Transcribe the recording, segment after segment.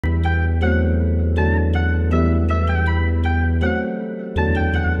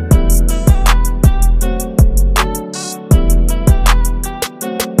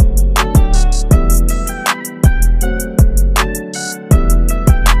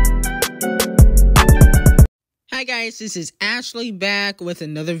Hi guys, this is Ashley back with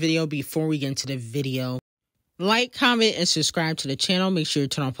another video. Before we get into the video, like, comment, and subscribe to the channel. Make sure you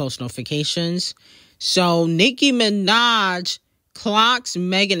turn on post notifications. So Nicki clocks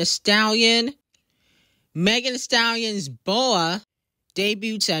Megan Thee Stallion. Megan Thee Stallion's Boa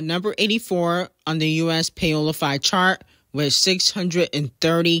debuts at number 84 on the US Payola chart with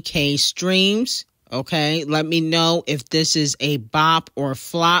 630K streams. Okay, let me know if this is a bop or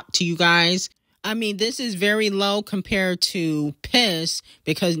flop to you guys. I mean, this is very low compared to Piss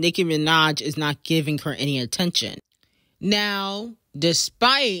because Nicki Minaj is not giving her any attention. Now,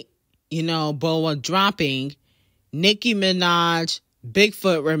 despite, Boa dropping, Nicki Minaj,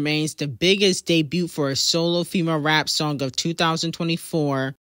 Bigfoot remains the biggest debut for a solo female rap song of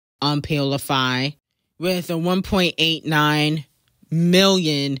 2024 on Payola with a 1.89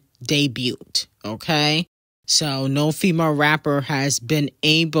 million debut. Okay, so no female rapper has been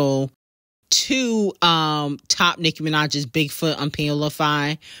able to top Nicki Minaj's Bigfoot on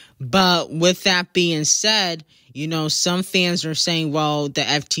Payola. But with that being said, some fans are saying, well, the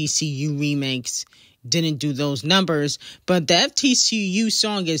FTCU remakes didn't do those numbers, but the FTCU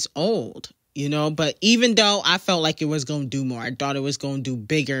song is old, but even though I felt like it was going to do more, I thought it was going to do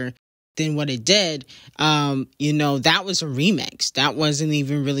bigger than what it did, that was a remix. That wasn't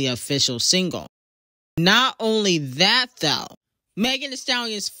even really an official single. Not only that, though, Megan Thee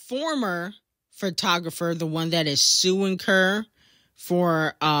Stallion's former photographer, the one that is suing her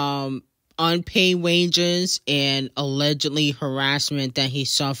for unpaid wages and allegedly harassment that he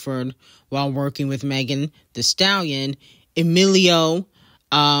suffered while working with Megan Thee Stallion, Emilio,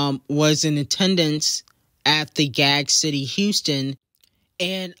 was in attendance at the Gag City, Houston,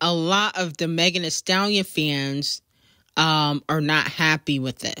 and a lot of the Megan Thee Stallion fans are not happy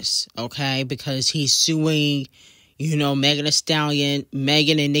with this, okay, because he's suing, Megan Thee Stallion.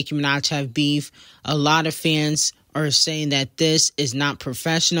 Megan and Nicki Minaj have beef. A lot of fans are saying that this is not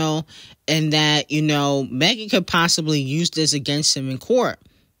professional and that, Megan could possibly use this against him in court,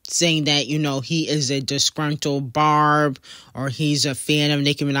 saying that, he is a disgruntled barb or he's a fan of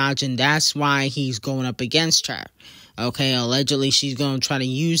Nicki Minaj and that's why he's going up against her. Okay, allegedly she's going to try to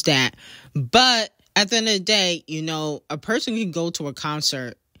use that. But at the end of the day, a person can go to a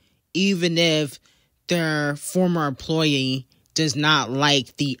concert even if their former employee does not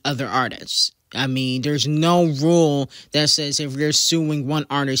like the other artists. I mean, there's no rule that says if you're suing one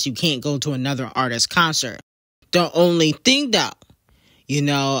artist, you can't go to another artist's concert. The only thing, though,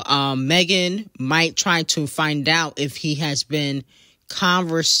 Megan might try to find out if he has been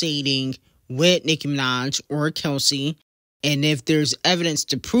conversating with Nicki Minaj or Kelsey, and if there's evidence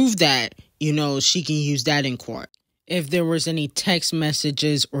to prove that, she can use that in court. If there was any text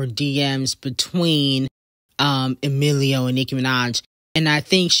messages or DMs between Emilio and Nicki Minaj, and I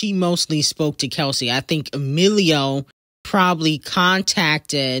think she mostly spoke to Kelsey. I think Emilio probably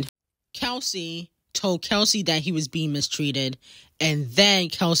contacted Kelsey, told Kelsey that he was being mistreated, and then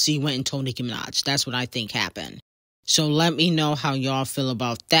Kelsey went and told Nicki Minaj. That's what I think happened. So let me know how y'all feel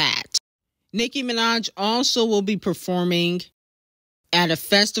about that. Nicki Minaj also will be performing at a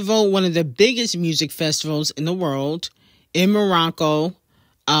festival, one of the biggest music festivals in the world, in Morocco,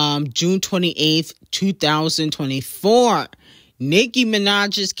 June 28th, 2024. Nicki Minaj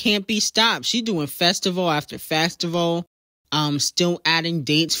just can't be stopped. She's doing festival after festival, still adding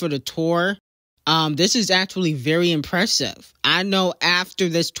dates for the tour. This is actually very impressive. I know after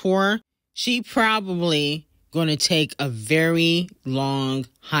this tour, she probably going to take a very long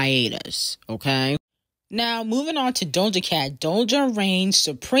hiatus, okay? Now, moving on to Doja Cat. Doja reigns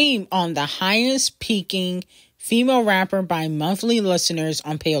supreme on the highest peaking female rapper by monthly listeners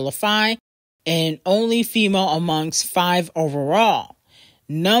on Payola and only female amongst 5 overall.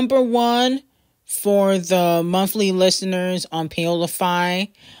 Number 1 for the monthly listeners on Payola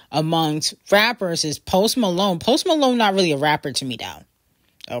amongst rappers is Post Malone. Post Malone not really a rapper to me, though.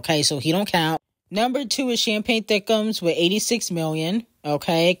 Okay, so he don't count. Number 2 is Champagne Thickums with 86 million.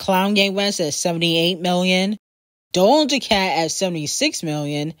 Okay, Kanye West at 78 million. Doja Cat at 76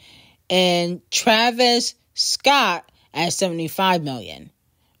 million. And Travis Scott at 75 million.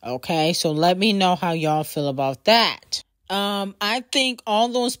 Okay, so let me know how y'all feel about that. I think all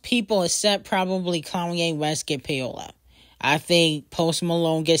those people except probably Kanye West get Payola. I think Post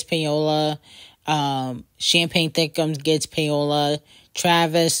Malone gets Payola. Champagne Thickums gets Payola.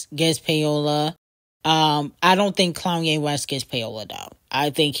 Travis gets Payola. I don't think Kanye West gets Payola, though.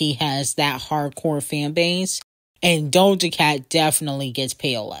 I think he has that hardcore fan base. And Doja Cat definitely gets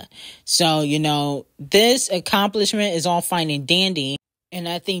Payola. So, this accomplishment is all fine and dandy. And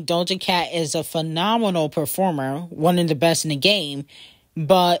I think Doja Cat is a phenomenal performer, one of the best in the game.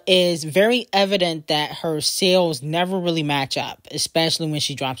 but it's very evident that her sales never really match up, especially when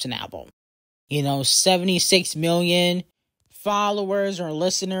she drops an album. 76 million followers or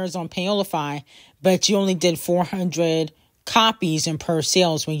listeners on Paolify, but you only did 400 copies in per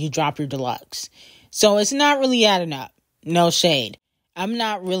sales when you drop your deluxe. So it's not really adding up. No shade. I'm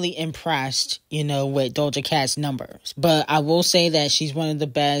not really impressed, with Doja Cat's numbers. But I will say that she's one of the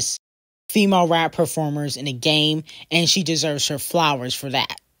best female rap performers in the game, and she deserves her flowers for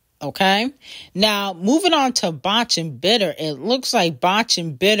that. Okay? Now, moving on to Botch and Bitter. It looks like Botch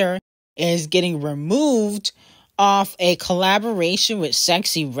and Bitter is getting removed off a collaboration with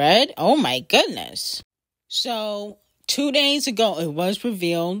Rëdd. Oh my goodness. So, 2 days ago, it was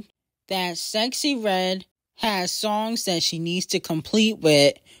revealed that Rëdd has songs that she needs to complete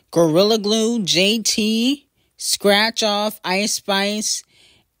with Gorilla Glue, JT, Scratch Off, Ice Spice,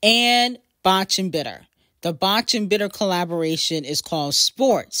 and Botch and Bitter. The Botch and Bitter collaboration is called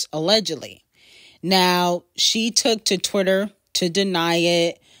Sports, allegedly. Now, she took to Twitter to deny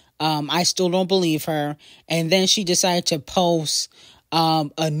it. I still don't believe her. And then she decided to post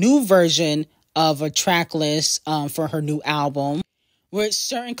a new version of a track list for her new album with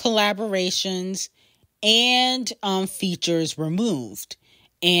certain collaborations and features removed.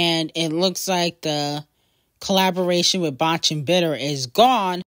 And it looks like the collaboration with Botch and Bitter is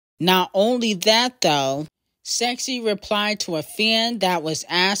gone. Not only that, though, Sexy replied to a fan that was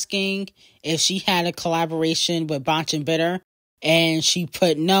asking if she had a collaboration with Botch and Bitter, and she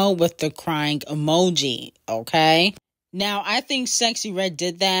put no with the crying emoji, okay? Now, I think Rëdd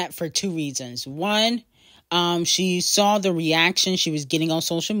did that for two reasons. One, she saw the reaction she was getting on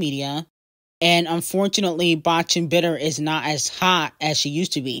social media. And unfortunately, Botch and Bitter is not as hot as she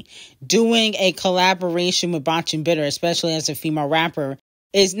used to be. Doing a collaboration with Botch and Bitter, especially as a female rapper,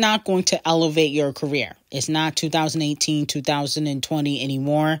 is not going to elevate your career. It's not 2018, 2020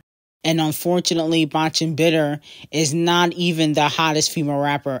 anymore. And unfortunately, Botch and Bitter is not even the hottest female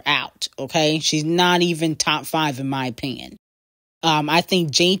rapper out, okay? She's not even top 5 in my opinion. I think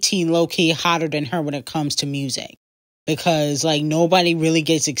JT low-key hotter than her when it comes to music. Because, nobody really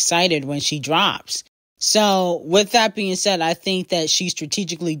gets excited when she drops. So, with that being said, I think that she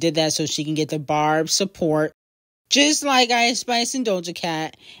strategically did that so she can get the Barb support. Just like Ice Spice and Doja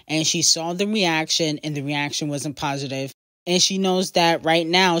Cat. And she saw the reaction, and the reaction wasn't positive. And she knows that right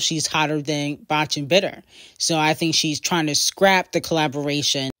now she's hotter than Botch and Bitter. So, I think she's trying to scrap the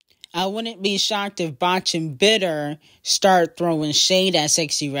collaboration. I wouldn't be shocked if Botch and Bitter start throwing shade at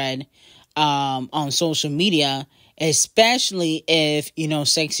Rëdd on social media. Especially if,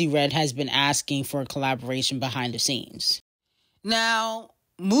 Rëdd has been asking for a collaboration behind the scenes. Now,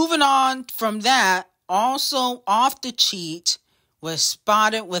 moving on from that, also Off the Cheat was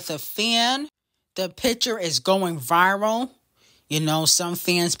spotted with a fan. The picture is going viral. Some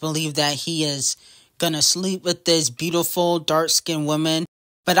fans believe that he is going to sleep with this beautiful dark-skinned woman.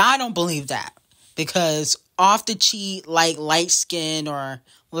 But I don't believe that. Because Off the Cheat like light-skinned or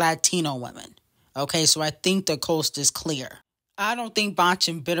Latino women. Okay, so I think the coast is clear. I don't think Botch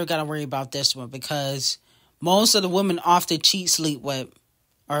and Bitter got to worry about this one because most of the women Off the Cheat sleep with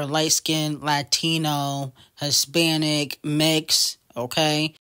are light-skinned, Latino, Hispanic, mix,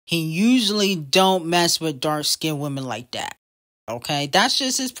 okay? He usually don't mess with dark-skinned women like that, okay? That's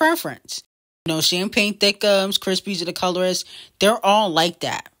just his preference. Champagne Thickums, Këëpś the colorist, they're all like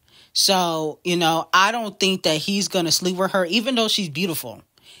that. So, I don't think that he's going to sleep with her, even though she's beautiful.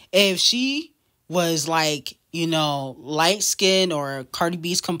 If she was light skin or Cardi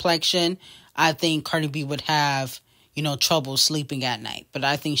B's complexion, I think Cardi B would have, trouble sleeping at night. But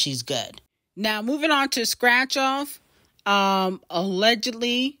I think she's good. Now, moving on to Scratch Off.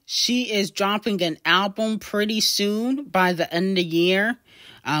 Allegedly, she is dropping an album pretty soon by the end of the year.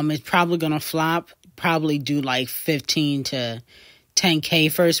 It's probably going to flop. Probably do 15 to 10K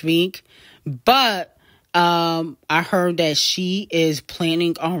first week. But I heard that she is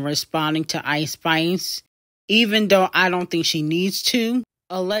planning on responding to Ice Spice, even though I don't think she needs to.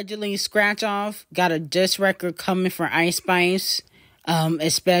 Allegedly, Scratch Off got a diss record coming for Ice Spice,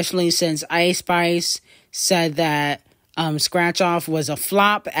 especially since Ice Spice said that Scratch Off was a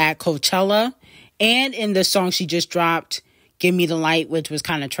flop at Coachella, and in the song she just dropped, Give Me the Light, which was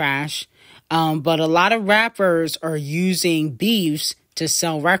kind of trash. But a lot of rappers are using beefs to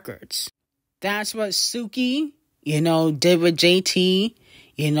sell records. That's what Suki, did with JT.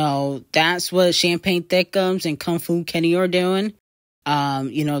 That's what Champagne Thickums and Kung Fu Kenny are doing.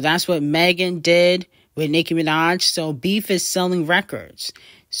 That's what Megan did with Ckiminaj. So beef is selling records.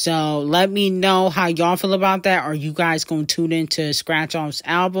 So let me know how y'all feel about that. Are you guys going to tune into Scratch Off's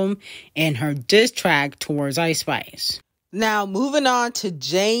album and her diss track towards Ice Spice? Now, moving on to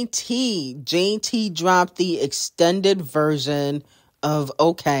JT. JT dropped the extended version of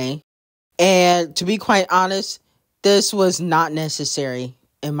OK. And to be quite honest, this was not necessary,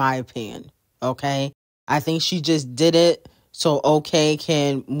 in my opinion. Okay? I think she just did it so OK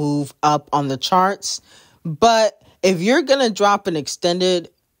can move up on the charts. But if you're going to drop an extended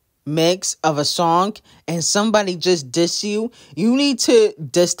mix of a song and somebody just diss you, you need to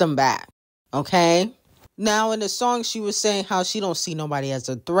diss them back. Okay? Now, in the song, she was saying how she don't see nobody as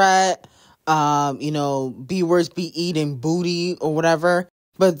a threat. B words be eating booty or whatever.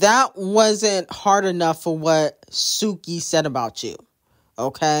 But that wasn't hard enough for what Suki said about you.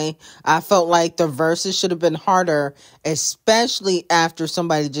 Okay? I felt like the verses should have been harder, especially after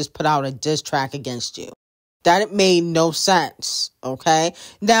somebody just put out a diss track against you. That made no sense. Okay?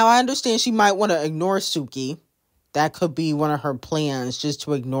 Now, I understand she might want to ignore Suki. That could be one of her plans, just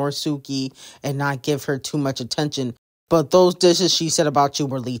to ignore Suki and not give her too much attention. But those dishes she said about you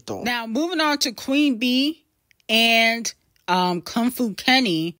were lethal. Now, moving on to Queen B and Kung Fu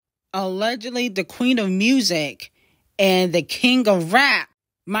Kenny. Allegedly, the Queen of Music and the King of Rap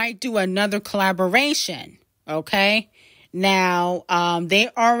might do another collaboration. Okay? Now, they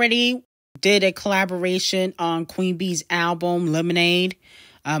already did a collaboration on Queen B's album, Lemonade.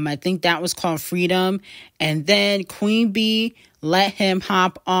 I think that was called Freedom. And then Queen Bee let him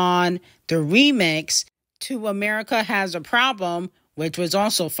hop on the remix to America Has a Problem, which was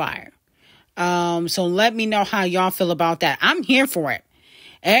also fire. So let me know how y'all feel about that. I'm here for it.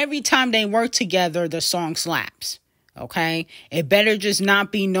 Every time they work together, the song slaps. Okay? It better just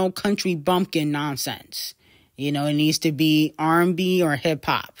not be no country bumpkin nonsense. It needs to be R&B or hip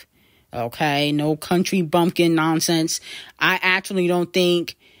hop. Okay, no country bumpkin nonsense. I actually don't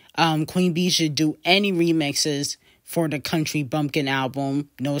think Queen Bee should do any remixes for the country bumpkin album.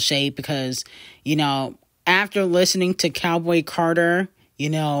 No shade, because, after listening to Cowboy Carter,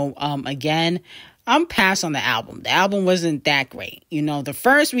 again, I'm past on the album. The album wasn't that great. The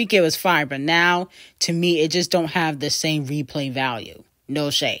first week it was fire, but now, to me, it just don't have the same replay value. No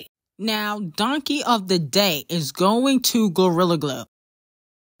shade. Now, Donkey of the Day is going to Gorilla Glue.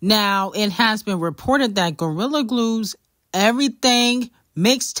 Now, it has been reported that Gorilla Glue's Everything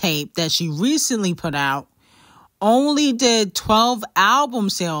mixtape that she recently put out only did 12 album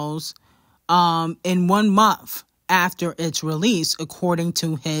sales in 1 month after its release, according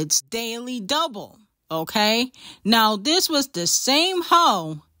to its Daily Double. Okay? Now, this was the same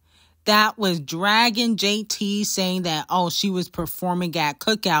hoe that was dragging JT, saying that, she was performing at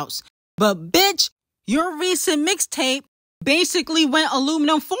cookouts. But, bitch, your recent mixtape basically went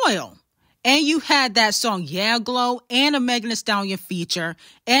aluminum foil. And you had that song, Yeah Glow, and a Megan Thee Stallion feature,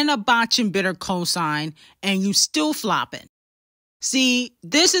 and a Botchin' Bitter cosign, and you still flopping. See,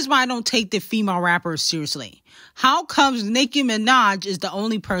 this is why I don't take the female rappers seriously. How comes Nicki-Minaj is the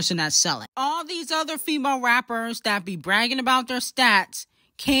only person that's selling? All these other female rappers that be bragging about their stats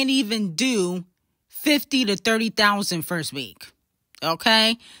can't even do 50 to 30,000 first week.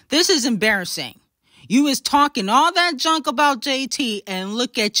 Okay? This is embarrassing. You was talking all that junk about JT, and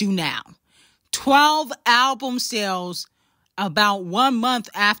look at you now. 12 album sales about 1 month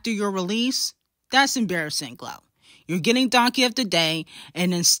after your release. That's embarrassing, Glow. You're getting Donkey of the Day,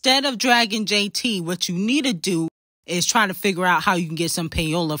 and instead of dragging JT, what you need to do is try to figure out how you can get some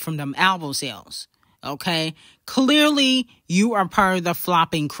payola from them album sales. Okay? Clearly, you are part of the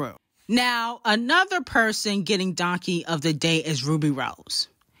flopping crew. Now, another person getting Donkey of the Day is Ruby Rose.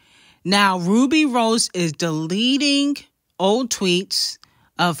 Now, Ruby Rose is deleting old tweets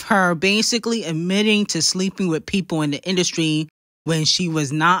of her basically admitting to sleeping with people in the industry when she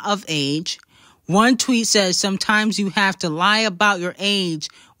was not of age. One tweet says, sometimes you have to lie about your age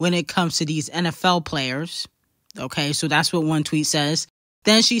when it comes to these NFL players. Okay, so that's what one tweet says.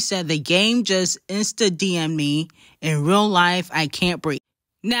 Then she said, the game just insta-DM'd me. In real life, I can't breathe.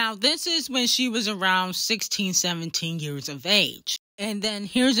 Now, this is when she was around 16, 17 years of age. And then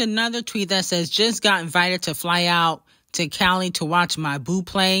here's another tweet that says, just got invited to fly out to Cali to watch my boo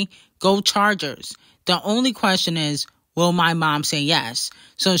play. Go Chargers. The only question is, will my mom say yes?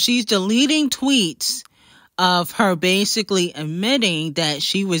 So she's deleting tweets of her basically admitting that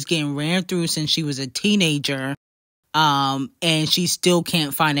she was getting ran through since she was a teenager, and she still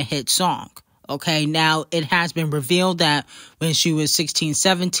can't find a hit song. Okay, now it has been revealed that when she was 16,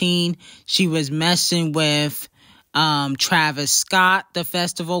 17, she was messing with Travis Scott, the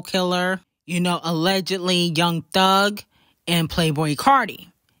festival killer, allegedly Young Thug, and Playboy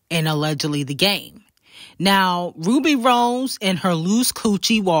Cardi, and allegedly The Game. Now, Ruby Rose and her loose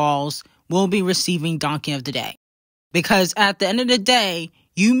coochie walls will be receiving Donkey of the Day. Because at the end of the day,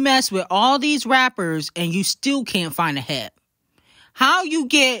 You mess with all these rappers and you still can't find a hit. How you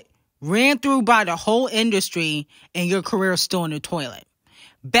get ran through by the whole industry and your career is still in the toilet?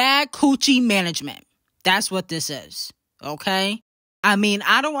 Bad coochie management. That's what this is. Okay? I mean,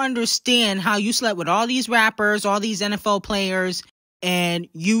 I don't understand how you slept with all these rappers, all these NFL players, and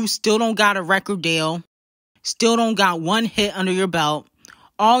you still don't got a record deal, still don't got one hit under your belt.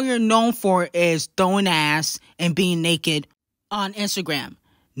 All you're known for is throwing ass and being naked on Instagram.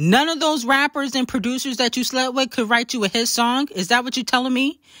 None of those rappers and producers that you slept with could write you a hit song? Is that what you're telling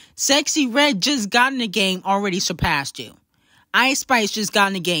me? Sexy Red just got in the game, already surpassed you. Ice Spice just got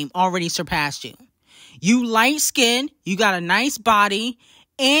in the game, already surpassed you. You light skinned, you got a nice body,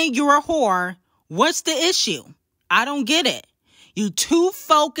 and you're a whore. What's the issue? I don't get it. You too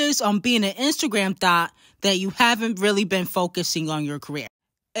focused on being an Instagram thought that you haven't really been focusing on your career.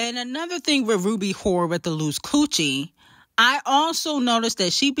 And another thing with Ruby Whore with the loose coochie, I also noticed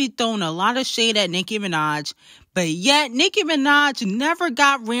that she be throwing a lot of shade at Ckiminaj, but yet Nicki Minaj never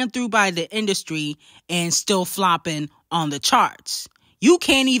got ran through by the industry and still flopping on the charts. You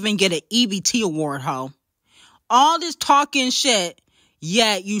can't even get an EBT award, ho. All this talking shit,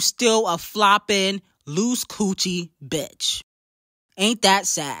 yet you still a flopping, loose coochie bitch. Ain't that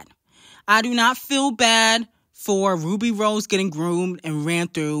sad? I do not feel bad for Ruby Rose getting groomed and ran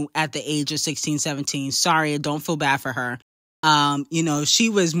through at the age of 16, 17. Sorry, I don't feel bad for her. She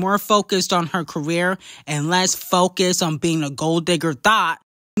was more focused on her career and less focused on being a gold digger thought.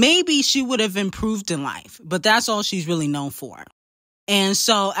 Maybe she would have improved in life, but that's all she's really known for. And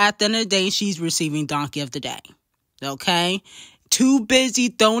so at the end of the day, she's receiving Donkey of the Day. Okay? Too busy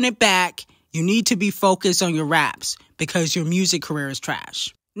throwing it back. You need to be focused on your raps because your music career is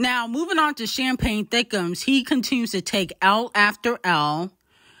trash. Now, moving on to Champagne Thickums, he continues to take L after L.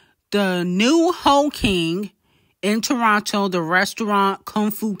 The new Ho King in Toronto, the restaurant Kung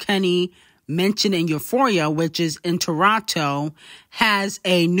Fu Kenny mentioned in Euphoria, which is in Toronto, has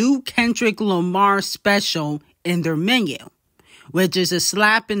a new Kendrick Lamar special in their menu, which is a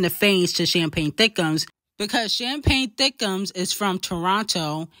slap in the face to Champagne Thickums because Champagne Thickums is from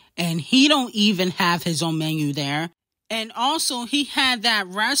Toronto and he don't even have his own menu there. And also he had that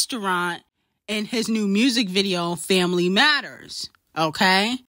restaurant in his new music video, Family Matters.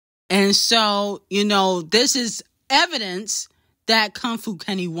 Okay? And so, this is evidence that Kung Fu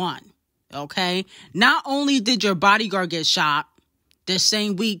Kenny won. Okay? Not only did your bodyguard get shot, the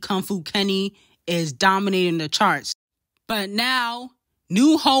same week Kung Fu Kenny is dominating the charts. But now,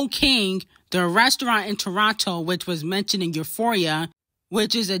 New Ho King, the restaurant in Toronto, which was mentioned in Euphoria,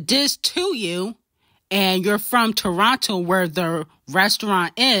 which is a diss to you, and you're from Toronto where the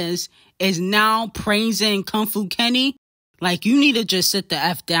restaurant is now praising Kung Fu Kenny. Like, you need to just sit the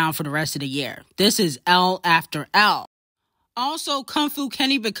F down for the rest of the year. This is L after L. Also, Kung Fu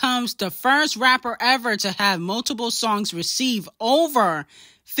Kenny becomes the first rapper ever to have multiple songs receive over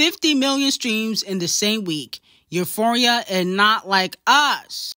 50 million streams in the same week. Euphoria and Not Like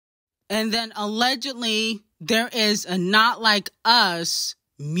Us. And then allegedly there is a Not Like Us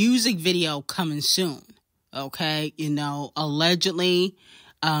music video coming soon. Okay, allegedly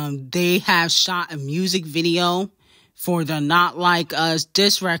they have shot a music video for the Not Like Us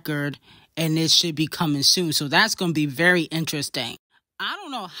diss record, and it should be coming soon. So that's going to be very interesting. I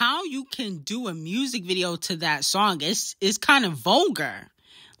don't know how you can do a music video to that song. It's kind of vulgar.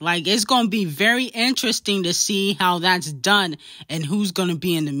 Like, it's going to be very interesting to see how that's done and who's going to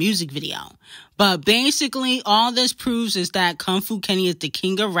be in the music video. But basically, all this proves is that Kung Fu Kenny is the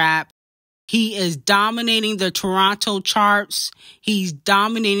king of rap. He is dominating the Toronto charts. He's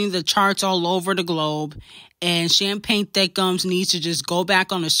dominating the charts all over the globe. And Champagne Thickums needs to just go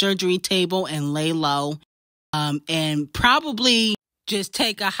back on the surgery table and lay low. And probably just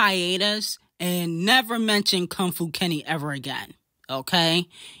take a hiatus and never mention Kung Fu Kenny ever again. Okay?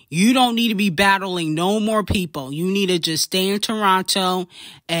 You don't need to be battling no more people. You need to just stay in Toronto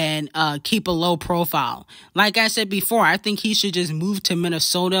and keep a low profile. Like I said before, I think he should just move to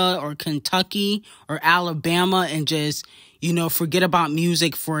Minnesota or Kentucky or Alabama and just, forget about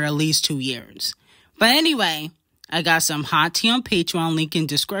music for at least 2 years. But anyway, I got some hot tea on Patreon, link in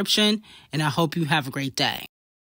description, and I hope you have a great day.